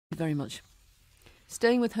very much.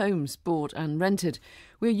 Staying with homes bought and rented,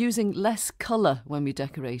 we're using less colour when we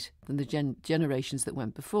decorate than the generations that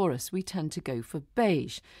went before us. We tend to go for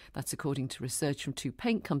beige. That's according to research from two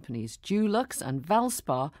paint companies. Dulux and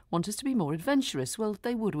Valspar want us to be more adventurous. Well,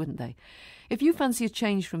 they would, wouldn't they? If you fancy a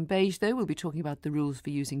change from beige, though, we'll be talking about the rules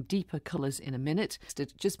for using deeper colours in a minute.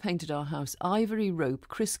 Just painted our house ivory rope,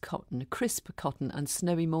 crisp cotton and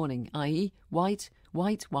snowy morning, i.e. white,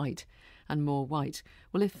 white, white and more white.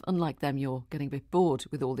 Well, if, unlike them, you're getting a bit bored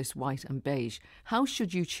with all this white and beige, how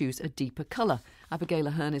should you choose a deeper colour? Abigail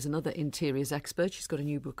Ahern is another interiors expert. She's got a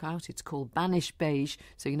new book out. It's called Banishing Beige,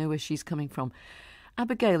 so you know where she's coming from.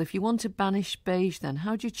 Abigail, if you want to banish beige, then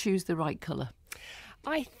how do you choose the right colour?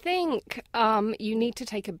 I think you need to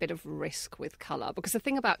take a bit of risk with colour, because the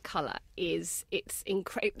thing about colour is it's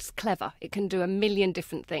clever. It can do a million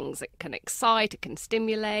different things. It can excite, it can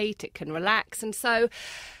stimulate, it can relax. And so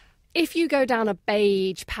if you go down a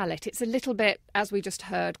beige palette, it's a little bit, as we just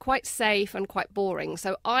heard, quite safe and quite boring.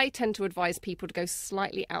 So I tend to advise people to go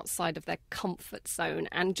slightly outside of their comfort zone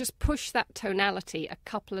and just push that tonality a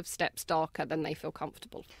couple of steps darker than they feel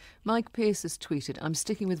comfortable. Mike Pearce has tweeted, I'm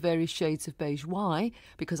sticking with various shades of beige. Why?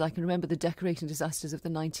 Because I can remember the decorating disasters of the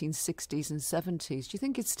 1960s and 70s. Do you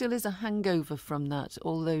think it still is a hangover from that,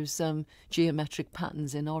 all those geometric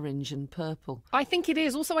patterns in orange and purple? I think it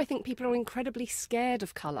is. Also, I think people are incredibly scared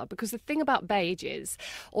of colour, because the thing about beige is,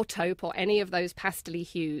 or taupe or any of those pastel-y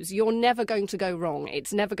hues, you're never going to go wrong.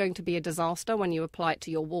 It's never going to be a disaster when you apply it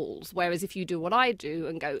to your walls. Whereas if you do what I do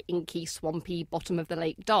and go inky, swampy, bottom of the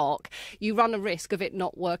lake dark, you run a risk of it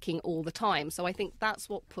not working all the time. So I think that's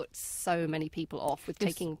what puts so many people off with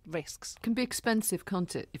taking risks. It can be expensive,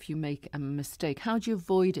 can't it, if you make a mistake? How do you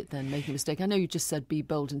avoid it then, making a mistake? I know you just said be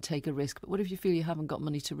bold and take a risk, but what if you feel you haven't got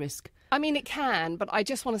money to risk? I mean, it can, but I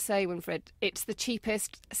just want to say, Winfred, it's the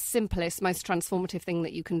cheapest, simplest, most transformative thing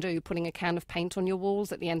that you can do, putting a can of paint on your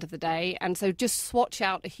walls at the end of the day. And so just swatch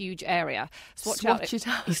out a huge area. Swatch it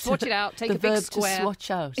out. Swatch it out, take the a big verb square. To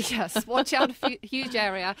swatch out. Yeah, swatch out a huge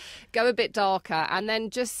area, go a bit darker, and then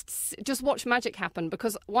just watch magic happen,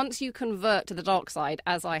 because once you convert to the dark side,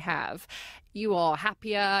 as I have, you are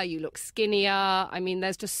happier, you look skinnier. I mean,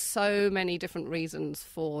 there's just so many different reasons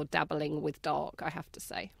for dabbling with dark, I have to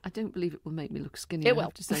say. I don't believe it will make me look skinnier. It will. I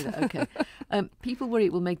have to say that, OK. People worry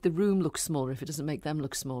it will make the room look smaller if it doesn't make them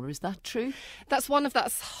look smaller. Is that true? That's one of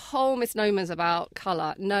that whole misnomers about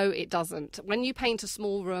colour. No, it doesn't. When you paint a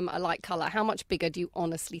small room a light colour, how much bigger do you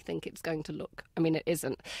honestly think it's going to look? I mean, it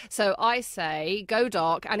isn't. So I say go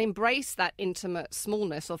dark and embrace that intimate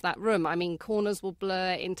smallness of that room. I mean, corners will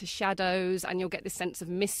blur into shadows and you'll get this sense of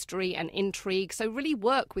mystery and intrigue. So really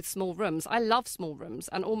work with small rooms. I love small rooms,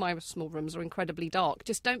 and all my small rooms are incredibly dark.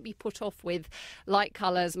 Just don't be put off with light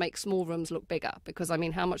colours make small rooms look bigger, because, I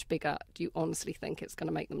mean, how much bigger do you honestly think it's going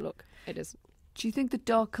to make them look? It isn't. Do you think the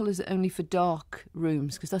dark colours are only for dark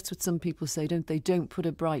rooms? Because that's what some people say, don't they? Don't put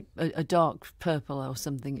a dark purple or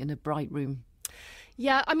something in a bright room.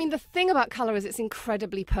 Yeah, I mean, the thing about colour is it's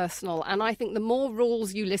incredibly personal, and I think the more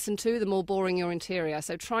rules you listen to, the more boring your interior.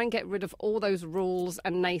 So try and get rid of all those rules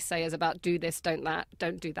and naysayers about do this, don't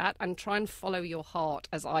do that, and try and follow your heart,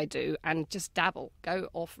 as I do, and just dabble, go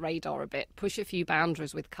off radar a bit, push a few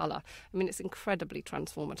boundaries with colour. I mean, it's incredibly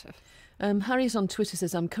transformative. Harriet on Twitter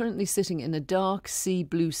says, I'm currently sitting in a dark sea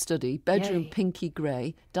blue study, bedroom pinky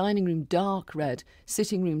grey, dining room dark red,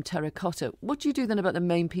 sitting room terracotta. What do you do then about the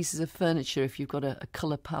main pieces of furniture if you've got a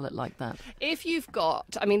colour palette like that? If you've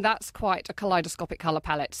got, I mean, that's quite a kaleidoscopic colour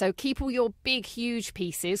palette. So keep all your big, huge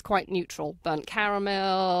pieces quite neutral. Burnt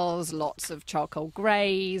caramels, lots of charcoal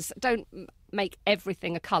greys. Don't make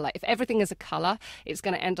everything a colour. If everything is a colour, it's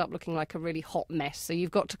going to end up looking like a really hot mess. So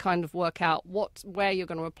you've got to kind of work out where you're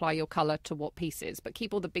going to apply your colour to what pieces. But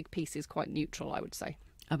keep all the big pieces quite neutral, I would say.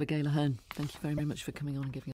 Abigail Ahern, thank you very much for coming on and giving